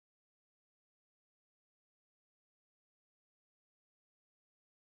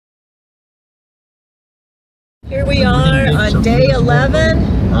Here we are on day 11,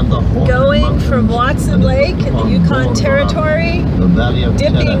 going from Watson Lake in the Yukon Territory,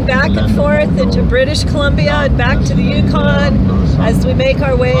 dipping back and forth into British Columbia and back to the Yukon as we make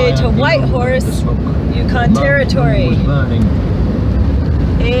our way to Whitehorse, Yukon Territory.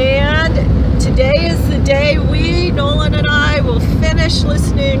 And today is the day Nolan and I, will finish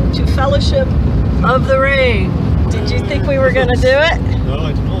listening to Fellowship of the Ring. Did you think we were going to do it? No,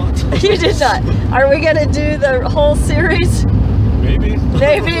 I did not. You did not. Are we going to do the whole series? Maybe.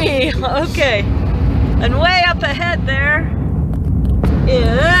 Maybe. Okay. And way up ahead there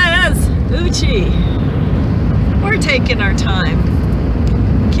is Uchi. We're taking our time.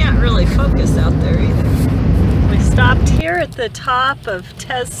 Can't really focus out there either. We stopped here at the top of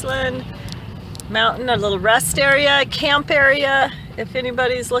Teslin Mountain, a little rest area, camp area, if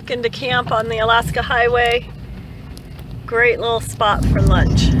anybody's looking to camp on the Alaska Highway. Great little spot for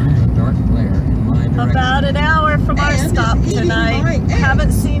lunch. About an hour from our stop tonight.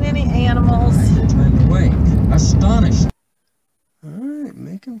 Haven't seen any animals. Astonished. Alright,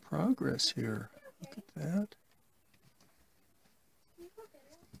 making progress here. Look at that.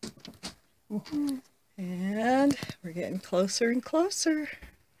 And we're getting closer and closer.